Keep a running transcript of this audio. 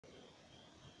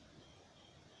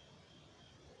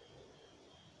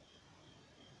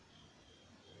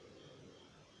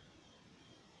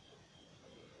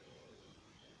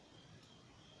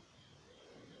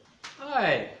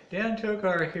Dan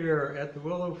Tokar here at the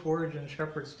Willow Forge in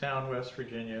Shepherdstown, West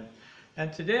Virginia.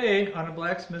 And today on a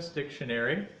Blacksmith's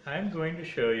Dictionary, I'm going to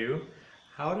show you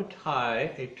how to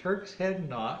tie a Turk's head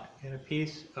knot in a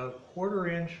piece of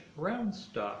 1/4-inch round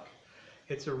stock.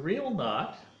 It's a real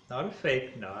knot, not a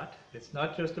fake knot. It's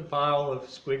not just a pile of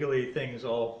squiggly things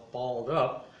all balled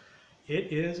up.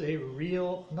 It is a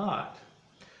real knot.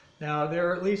 Now, there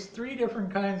are at least 3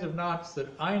 different kinds of knots that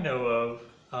I know of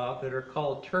that are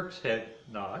called Turk's head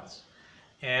knots.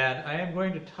 And I am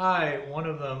going to tie one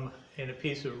of them in a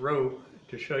piece of rope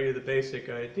to show you the basic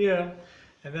idea.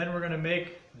 And then we're going to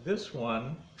make this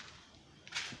one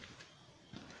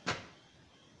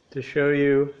to show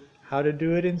you how to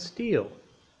do it in steel.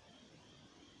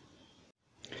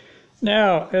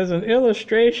 Now, as an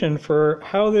illustration for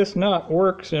how this knot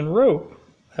works in rope,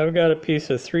 I've got a piece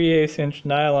of 3/8 inch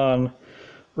nylon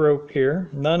rope here,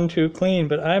 none too clean,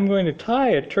 but I'm going to tie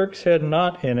a Turk's head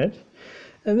knot in it.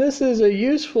 And this is a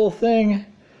useful thing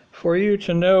for you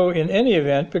to know in any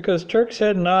event, because Turk's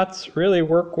head knots really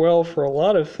work well for a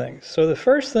lot of things. So the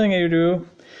first thing you do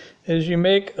is you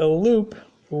make a loop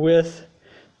with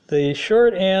the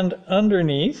short end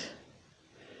underneath,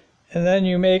 and then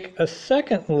you make a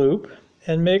second loop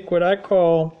and make what I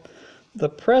call the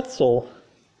pretzel.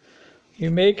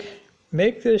 You make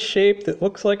this shape that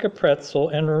looks like a pretzel,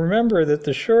 and remember that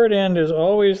the short end is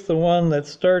always the one that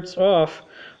starts off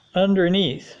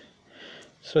underneath.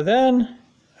 So then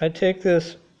I take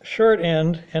this short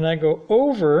end and I go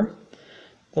over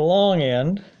the long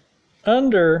end,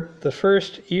 under the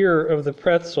first ear of the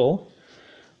pretzel,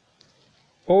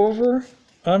 over,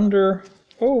 under,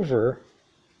 over.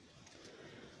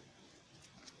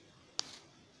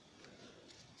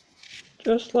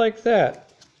 Just like that.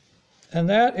 And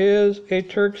that is a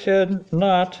Turk's head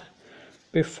knot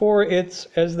before it's,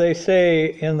 as they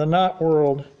say in the knot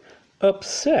world,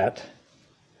 upset.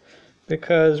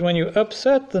 Because when you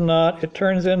upset the knot, it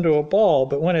turns into a ball.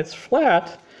 But when it's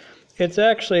flat, it's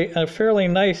actually a fairly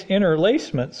nice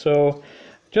interlacement. So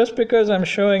just because I'm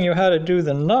showing you how to do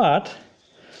the knot,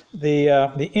 the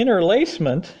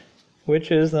interlacement,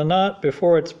 which is the knot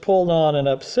before it's pulled on and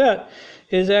upset,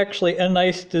 is actually a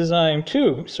nice design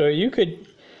too. So you could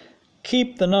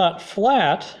keep the knot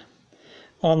flat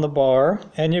on the bar,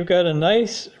 and you've got a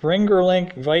nice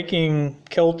Ringerlink Viking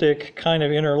Celtic kind of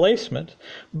interlacement.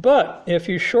 But if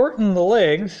you shorten the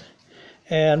legs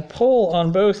and pull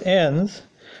on both ends,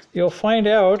 you'll find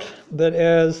out that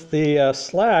as the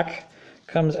slack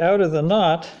comes out of the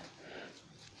knot,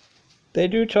 they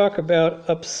do talk about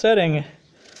upsetting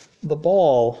the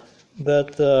ball,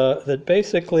 that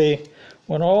basically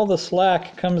when all the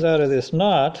slack comes out of this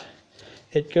knot,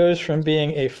 it goes from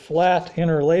being a flat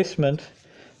interlacement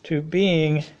to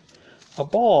being a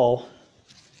ball.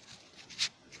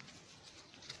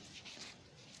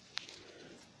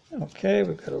 Okay,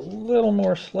 we've got a little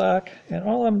more slack, and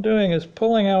all I'm doing is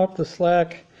pulling out the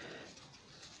slack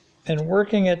and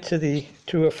working it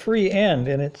to a free end,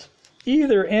 and it's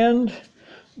either end,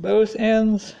 both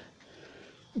ends.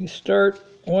 You start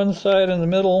one side in the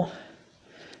middle,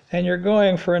 and you're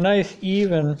going for a nice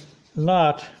even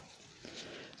knot.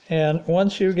 And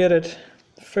once you get it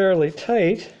fairly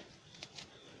tight,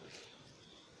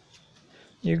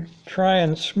 you try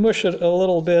and smush it a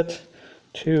little bit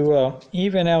to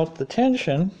even out the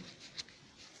tension.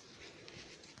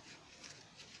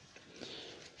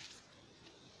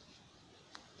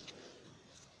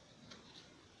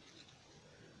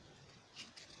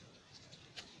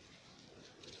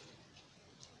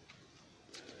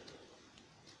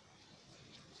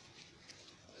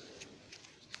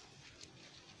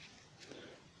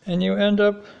 And you end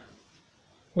up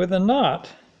with a knot.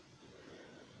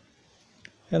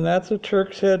 And that's a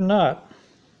Turk's head knot.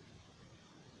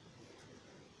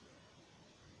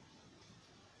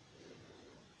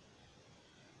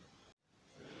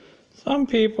 Some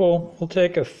people will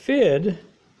take a fid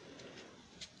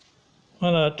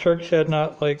on a Turk's head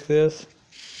knot like this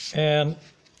and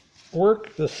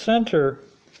work the center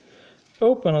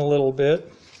open a little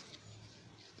bit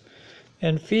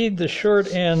and feed the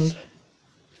short end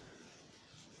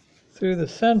through the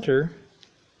center.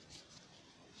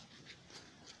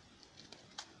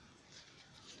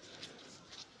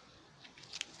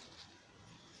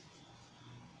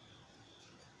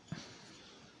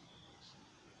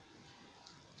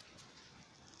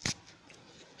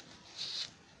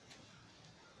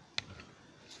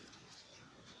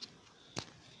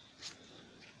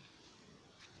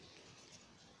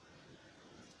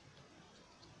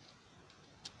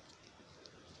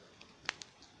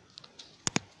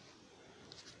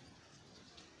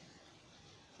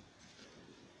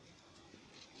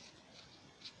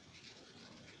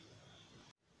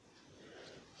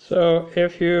 So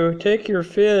if you take your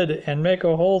fid and make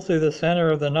a hole through the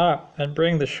center of the knot and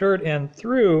bring the short end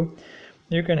through,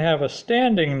 you can have a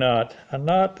standing knot, a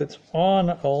knot that's on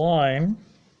a line.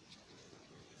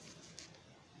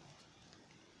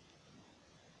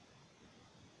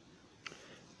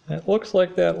 It looks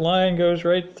like that line goes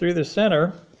right through the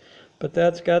center, but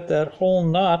that's got that whole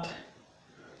knot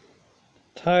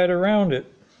tied around it.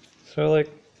 So like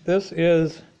this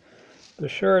is the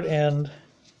short end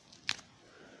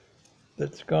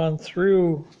that's gone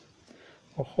through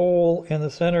a hole in the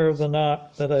center of the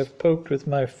knot that I've poked with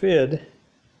my fid.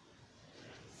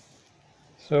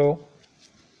 So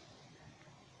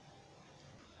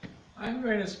I'm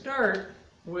going to start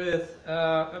with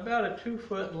about a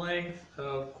 2-foot length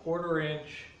of 1/4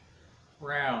 inch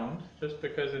round, just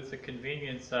because it's a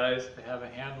convenient size to have a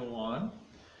handle on,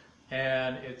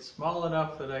 and it's small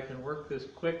enough that I can work this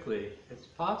quickly. It's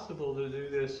possible to do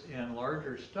this in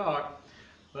larger stock,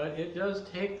 but it does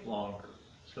take longer.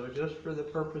 So just for the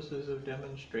purposes of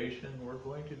demonstration, we're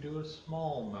going to do a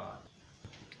small knot.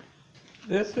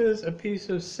 This is a piece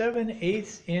of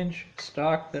 7/8 inch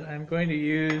stock that I'm going to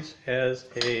use as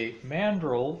a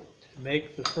mandrel to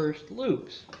make the first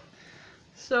loops.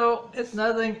 So it's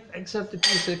nothing except a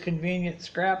piece of convenient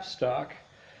scrap stock,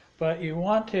 but you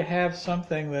want to have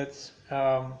something that's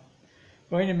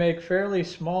going to make fairly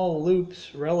small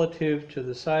loops relative to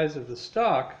the size of the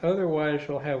stock. Otherwise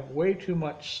you'll have way too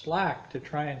much slack to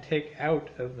try and take out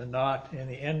of the knot in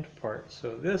the end part.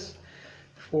 So this,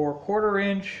 for 1/4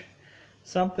 inch,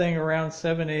 something around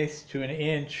 7/8 to 1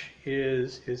 inch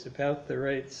is about the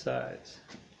right size.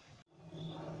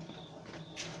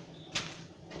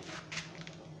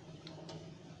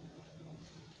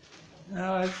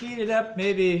 Now I've heated up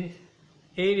maybe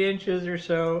 8 inches or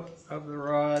so of the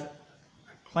rod.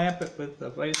 I clamp it with the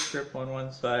vice grip on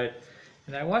one side,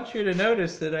 and I want you to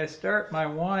notice that I start my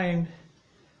wind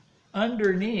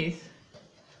underneath,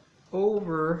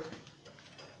 over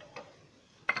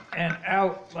and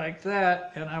out like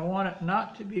that, and I want it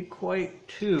not to be quite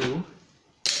two.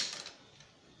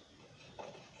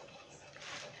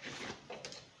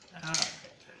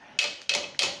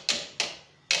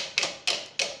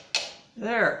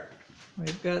 There,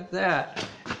 we've got that.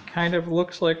 Kind of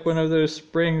looks like one of those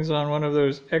springs on one of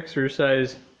those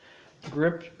exercise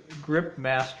grip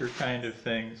master kind of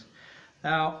things.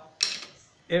 Now,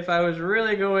 if I was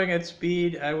really going at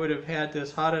speed, I would have had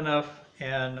this hot enough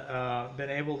and been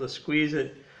able to squeeze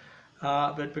it.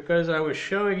 But because I was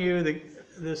showing you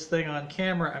this thing on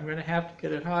camera, I'm going to have to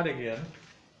get it hot again.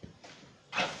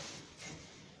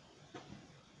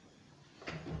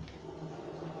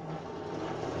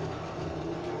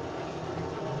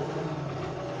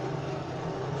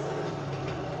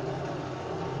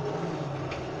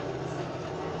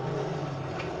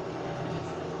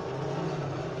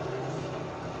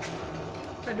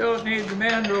 I don't need the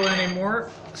mandrel anymore,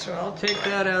 so I'll take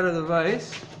that out of the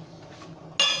vise.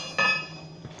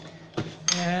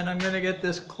 And I'm going to get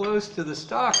this close to the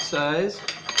stock size,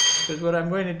 because what I'm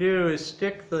going to do is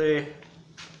stick the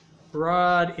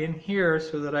rod in here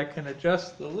so that I can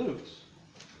adjust the loops.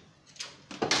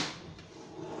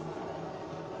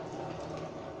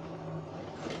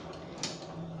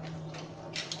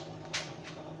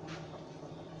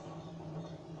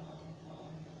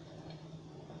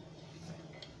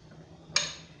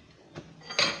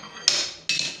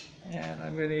 And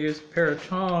I'm going to use a pair of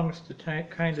tongs to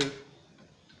kind of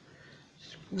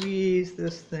squeeze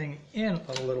this thing in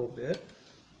a little bit.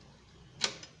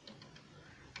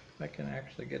 If I can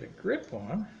actually get a grip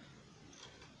on.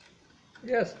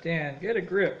 Yes, Dan, get a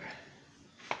grip.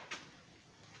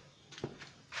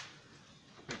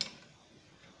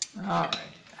 Alright,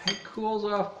 it cools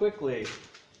off quickly.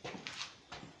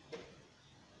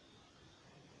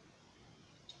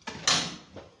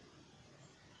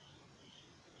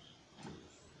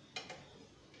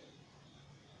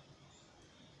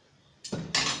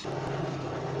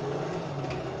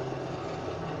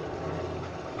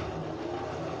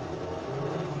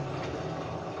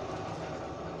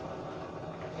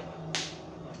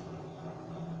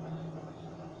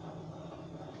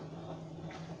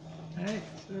 Alright,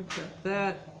 so I've got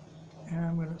that, and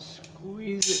I'm going to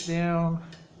squeeze it down.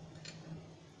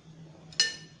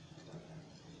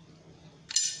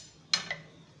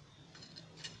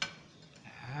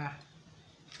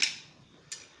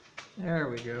 There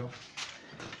we go.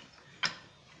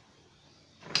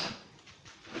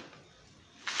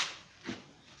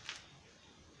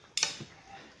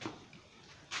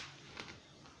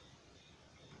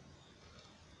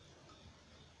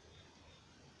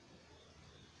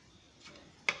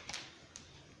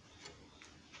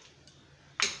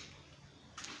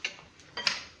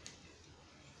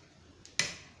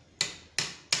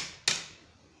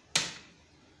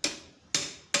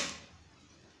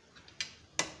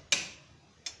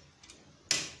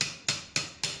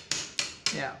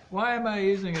 Yeah, why am I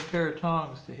using a pair of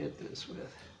tongs to hit this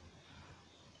with?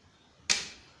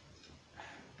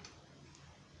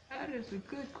 That is a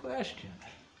good question.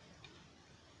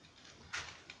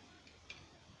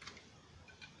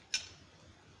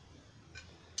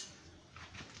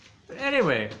 But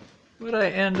anyway, what I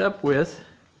end up with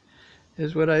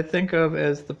is what I think of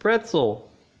as the pretzel.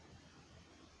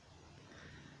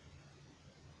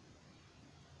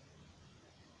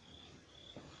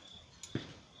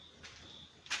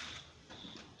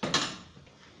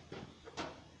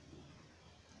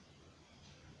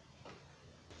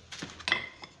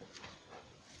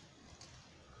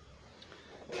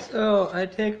 So I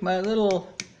take my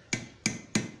little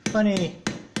funny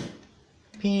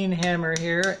peen hammer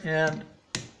here and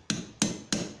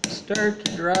start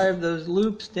to drive those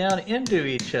loops down into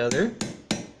each other.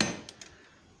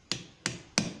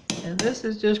 And this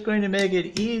is just going to make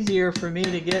it easier for me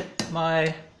to get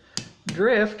my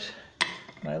drift,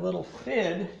 my little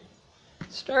fid,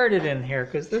 started in here,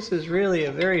 because this is really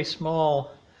a very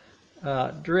small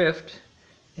drift.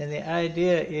 And the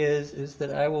idea is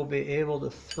that I will be able to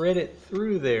thread it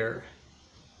through there.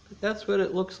 But that's what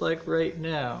it looks like right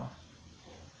now.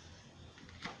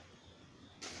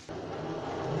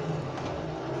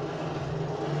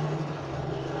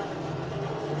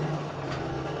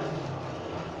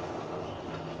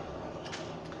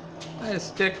 I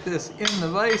stick this in the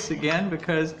vise again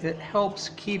because it helps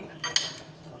keep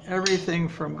everything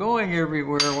from going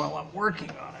everywhere while I'm working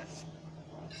on it.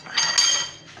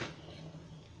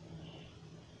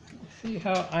 See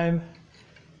how I'm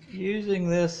using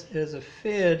this as a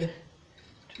fid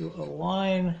to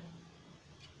align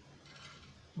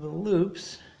the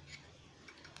loops.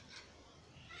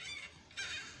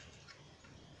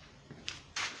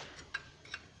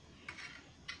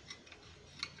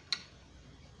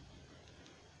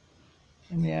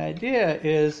 And the idea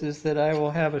is that I will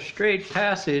have a straight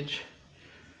passage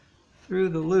through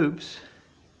the loops.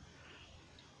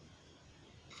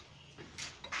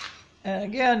 And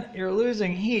again, you're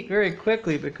losing heat very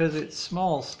quickly because it's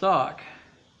small stock.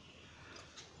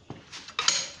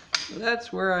 So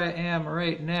that's where I am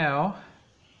right now.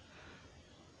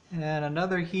 And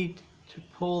another heat to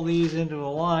pull these into a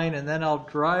line, and then I'll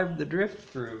drive the drift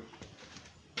through.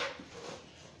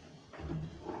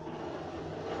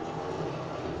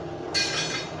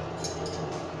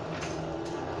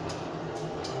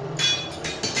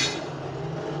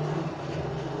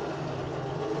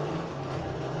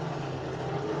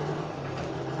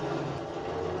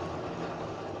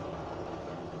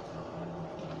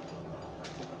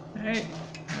 Okay,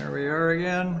 there we are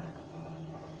again.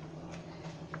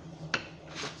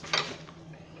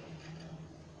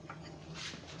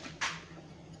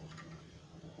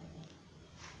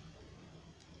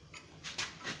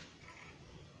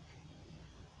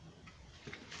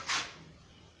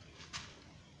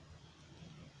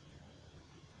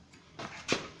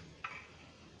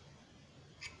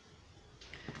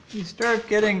 You start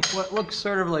getting what looks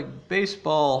sort of like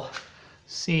baseball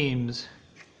seams.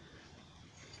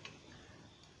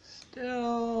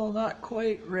 Still not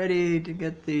quite ready to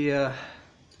get the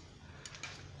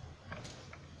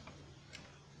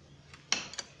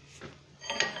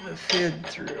fid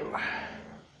through.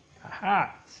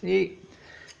 Aha! See,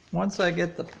 once I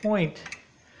get the point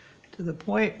to the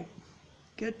point,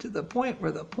 get to the point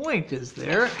where the point is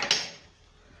there.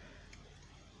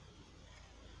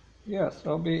 Yes,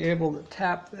 I'll be able to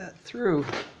tap that through.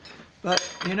 But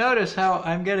you notice how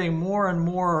I'm getting more and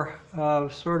more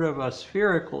of sort of a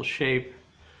spherical shape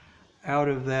out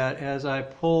of that as I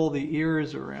pull the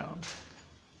ears around.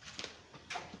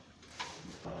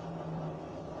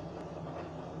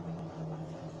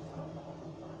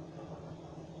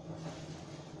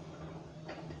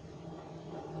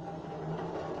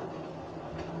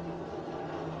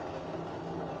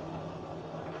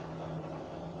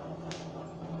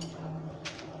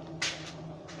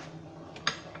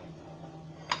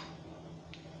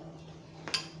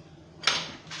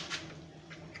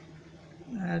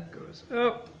 That goes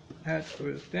up, that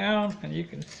goes down, and you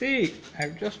can see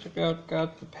I've just about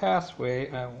got the pathway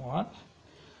I want.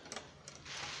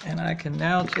 And I can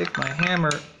now take my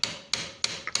hammer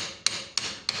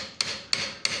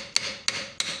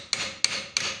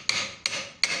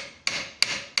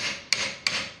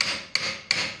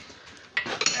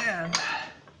and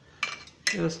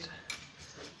just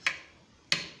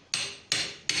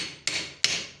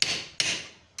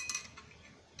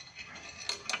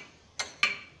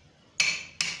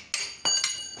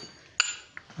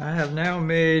I have now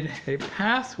made a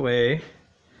pathway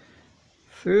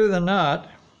through the knot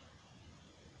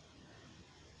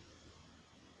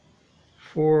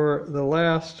for the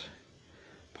last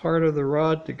part of the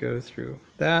rod to go through.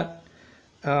 That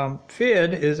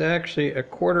fid is actually a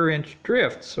 1/4 inch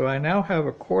drift, so I now have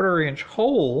a 1/4 inch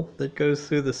hole that goes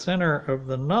through the center of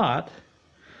the knot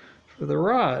for the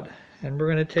rod. And we're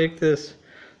going to take this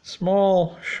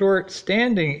small short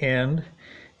standing end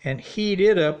and heat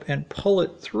it up and pull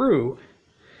it through,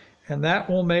 and that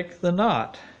will make the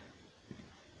knot.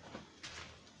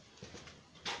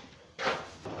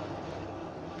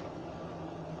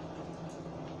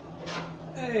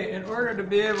 Okay, in order to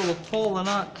be able to pull the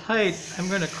knot tight, I'm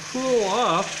going to cool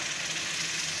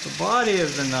off the body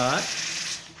of the knot,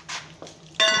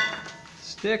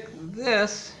 stick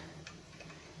this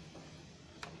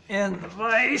in the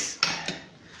vise,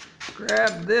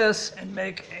 grab this and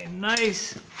make a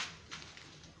nice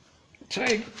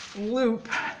tight loop.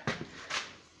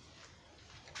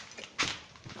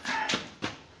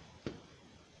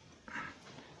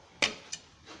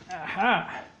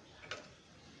 Aha!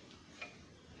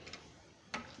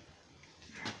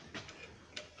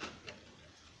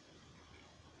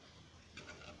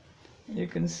 You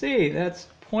can see that's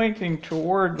pointing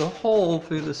toward the hole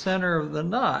through the center of the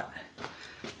knot.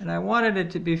 And I wanted it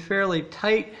to be fairly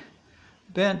tight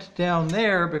bent down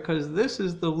there because this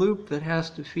is the loop that has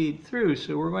to feed through.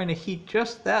 So we're going to heat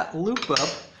just that loop up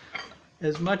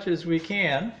as much as we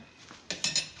can.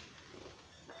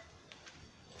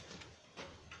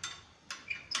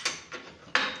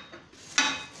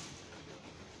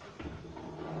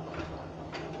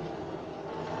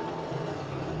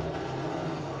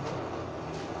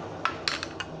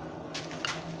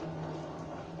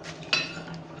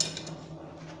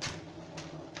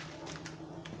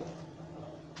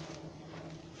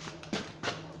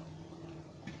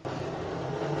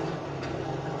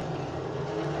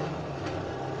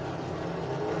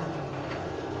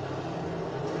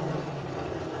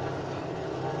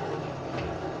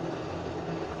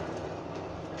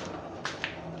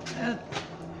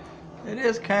 It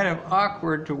is kind of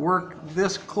awkward to work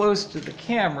this close to the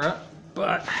camera,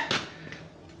 but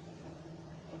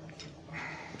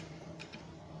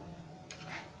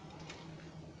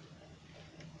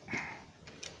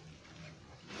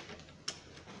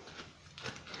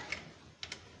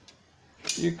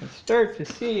you can start to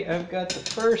see I've got the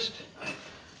first,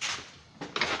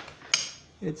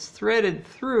 it's threaded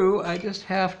through. I just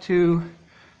have to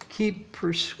keep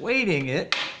persuading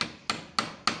it.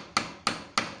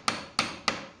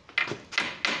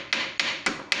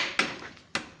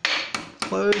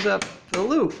 Close up the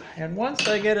loop, and once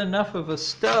I get enough of a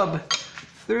stub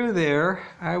through there,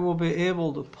 I will be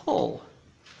able to pull.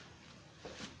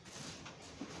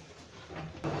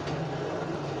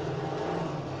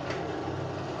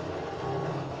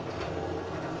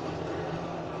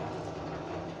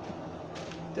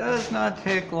 It does not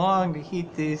take long to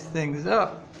heat these things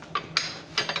up.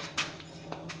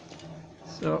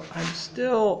 So I'm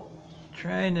still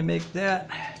trying to make that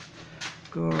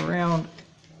go around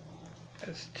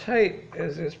as tight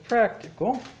as is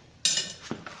practical.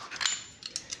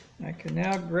 I can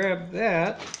now grab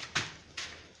that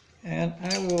and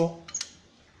I will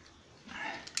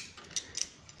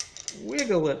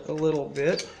wiggle it a little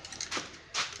bit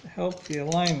to help the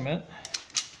alignment,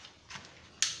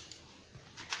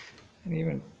 and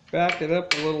even back it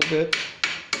up a little bit,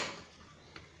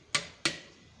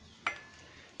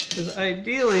 because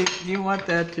ideally you want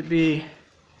that to be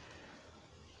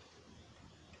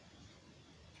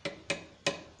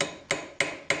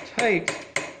tight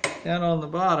down on the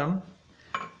bottom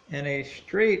and a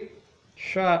straight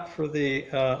shot for the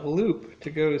loop to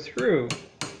go through.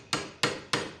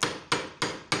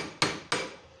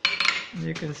 And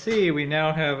you can see we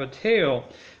now have a tail,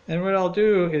 and what I'll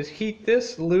do is heat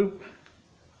this loop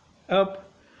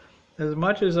up as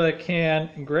much as I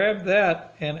can and grab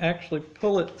that and actually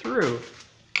pull it through.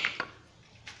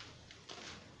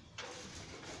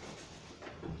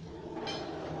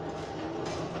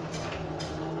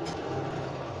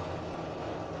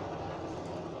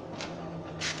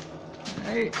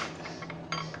 Right,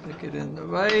 stick it in the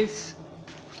vise.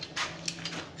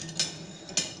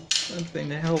 Something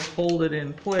to help hold it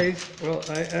in place. Well,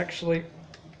 I actually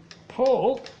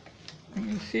pull. You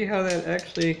can see how that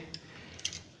actually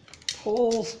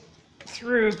pulls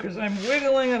through because I'm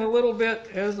wiggling it a little bit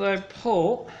as I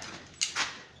pull.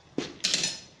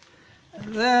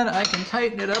 And then I can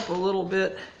tighten it up a little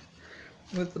bit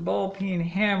with the ball peen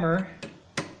hammer.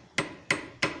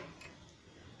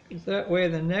 That way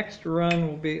the next run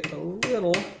will be a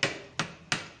little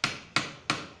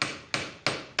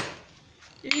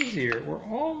easier. We're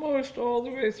almost all the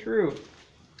way through.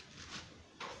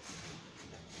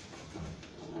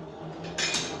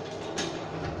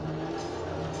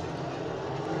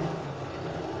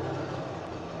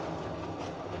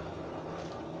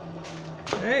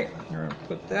 Okay, we're going to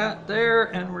put that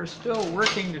there, and we're still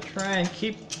working to try and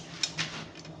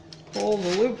pull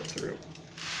the loop through.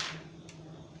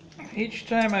 Each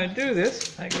time I do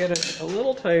this, I get it a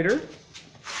little tighter.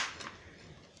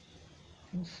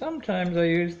 And sometimes I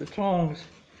use the tongs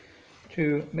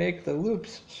to make the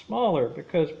loops smaller,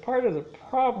 because part of the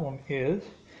problem is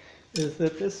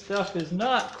that this stuff is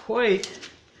not quite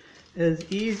as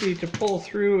easy to pull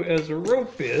through as a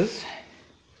rope is.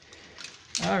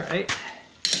 All right,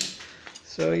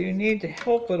 so you need to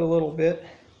help it a little bit,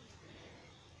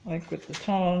 like with the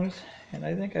tongs, and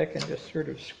I think I can just sort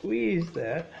of squeeze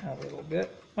that a little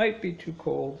bit. Might be too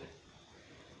cold.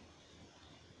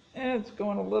 And it's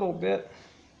going a little bit.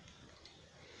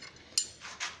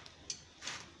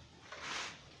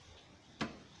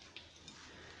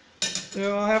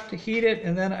 So I'll have to heat it,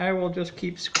 and then I will just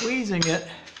keep squeezing it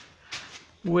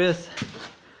with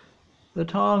the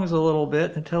tongs a little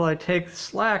bit until I take the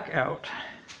slack out.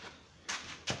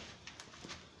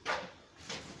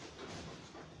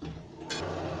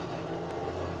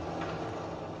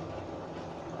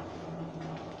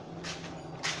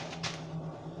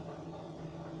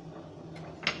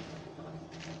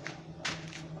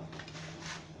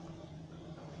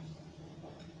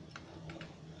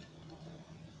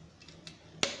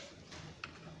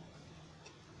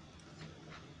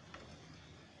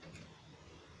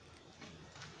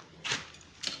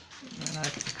 I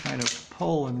can kind of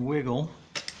pull and wiggle.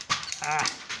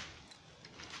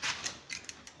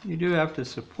 You do have to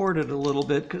support it a little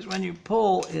bit, because when you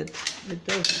pull, it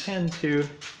does tend to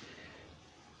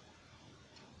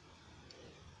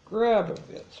grab a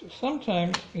bit. So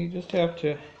sometimes you just have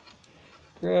to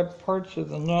grab parts of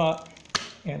the knot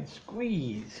and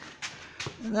squeeze.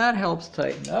 And that helps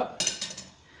tighten up.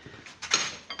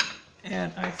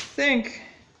 And I think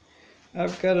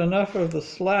I've got enough of the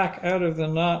slack out of the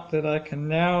knot that I can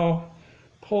now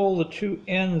pull the two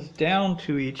ends down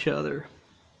to each other.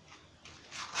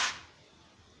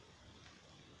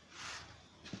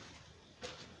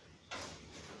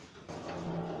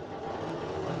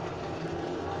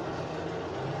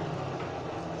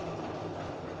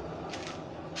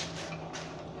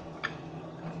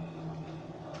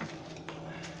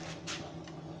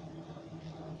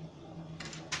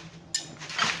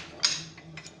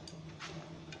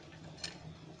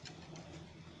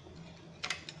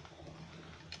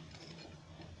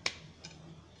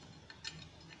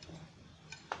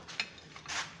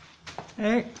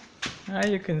 Okay, now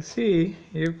you can see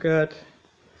you've got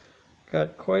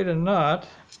quite a knot,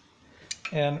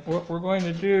 and what we're going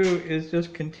to do is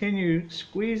just continue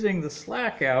squeezing the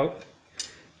slack out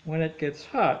when it gets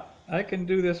hot. I can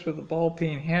do this with a ball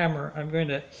peen hammer. I'm going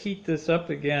to heat this up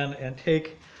again and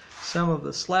take some of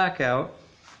the slack out.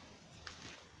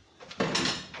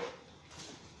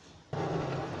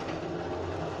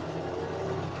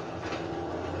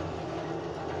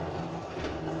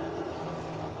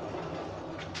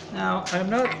 Now, I'm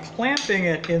not clamping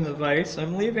it in the vise.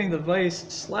 I'm leaving the vise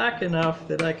slack enough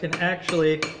that I can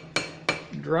actually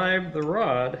drive the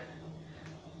rod.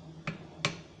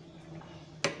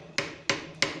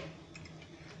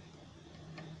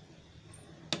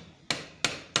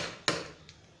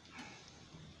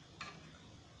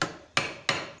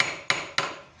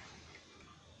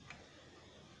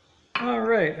 All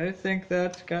right, I think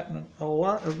that's gotten a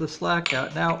lot of the slack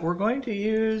out. Now, we're going to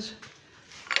use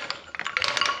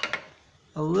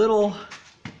a little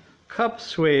cup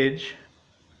swage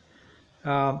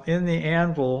in the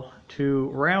anvil to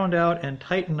round out and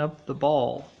tighten up the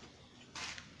ball.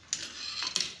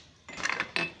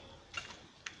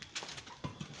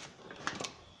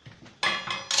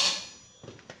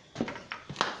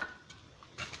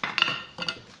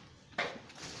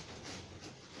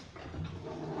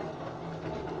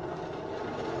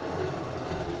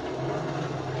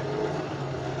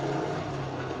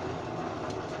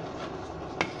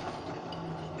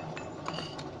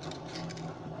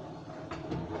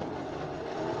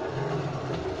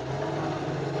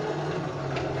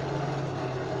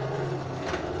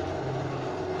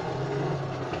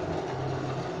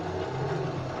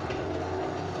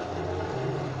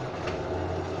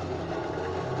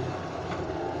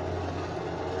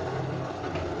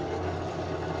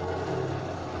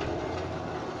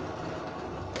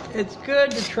 It's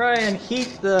good to try and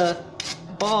heat the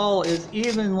ball as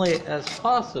evenly as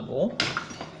possible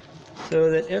so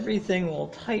that everything will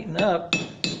tighten up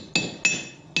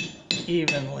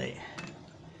evenly.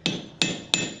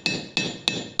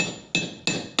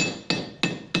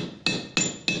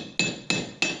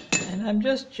 And I'm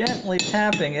just gently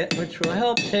tapping it, which will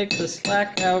help take the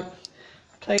slack out,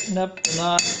 tighten up the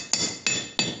knot.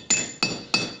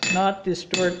 not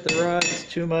distort the rods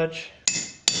too much.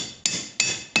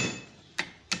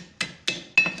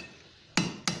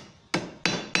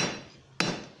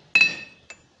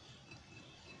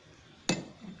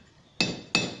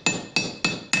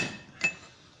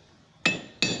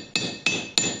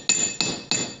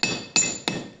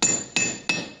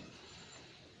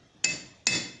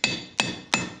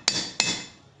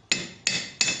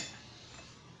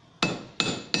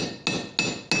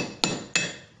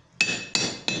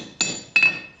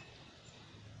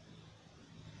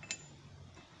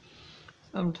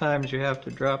 Sometimes you have to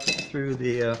drop it through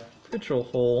the pritchel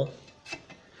hole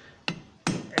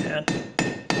and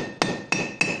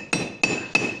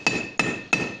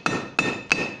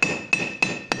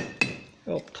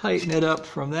help tighten it up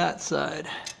from that side.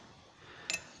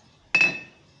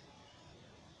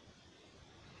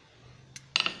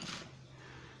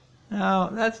 Now,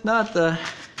 that's not the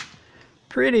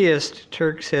prettiest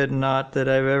Turk's head knot that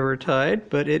I've ever tied,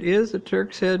 but it is a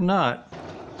Turk's head knot.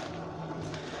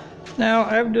 Now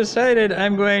I've decided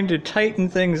I'm going to tighten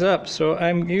things up, so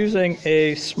I'm using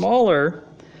a smaller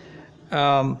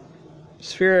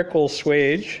spherical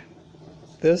swage.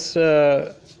 This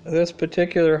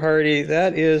particular Hardy,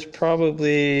 that is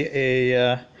probably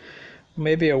a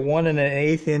maybe a 1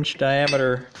 1/8 inch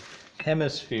diameter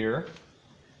hemisphere,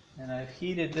 and I've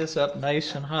heated this up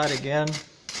nice and hot again.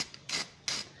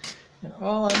 And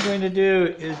all I'm going to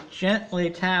do is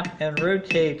gently tap and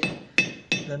rotate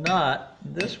the knot.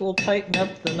 This will tighten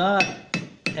up the knot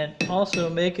and also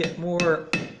make it more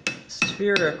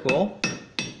spherical.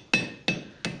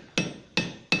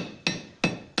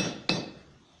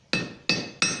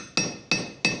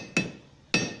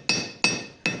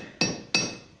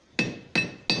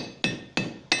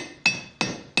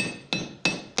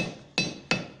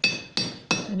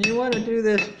 And you want to do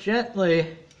this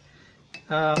gently,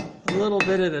 a little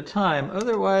bit at a time,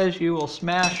 otherwise you will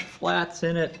smash flats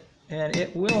in it and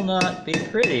it will not be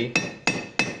pretty.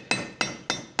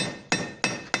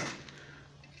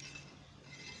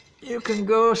 You can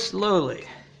go slowly.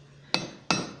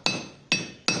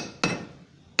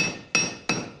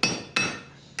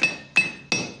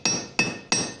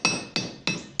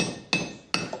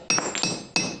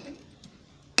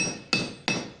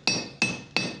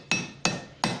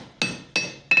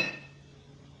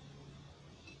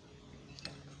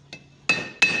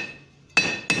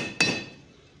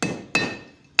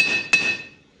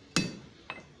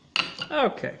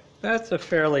 Okay, that's a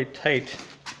fairly tight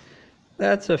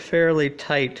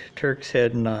Turk's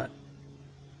head knot.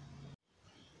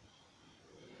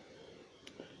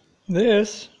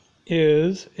 This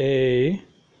is a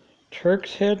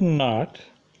Turk's head knot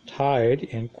tied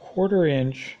in 1/4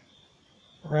 inch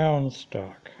round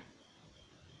stock.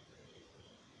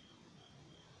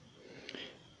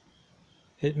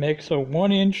 It makes a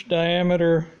 1 inch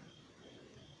diameter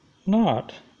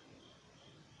knot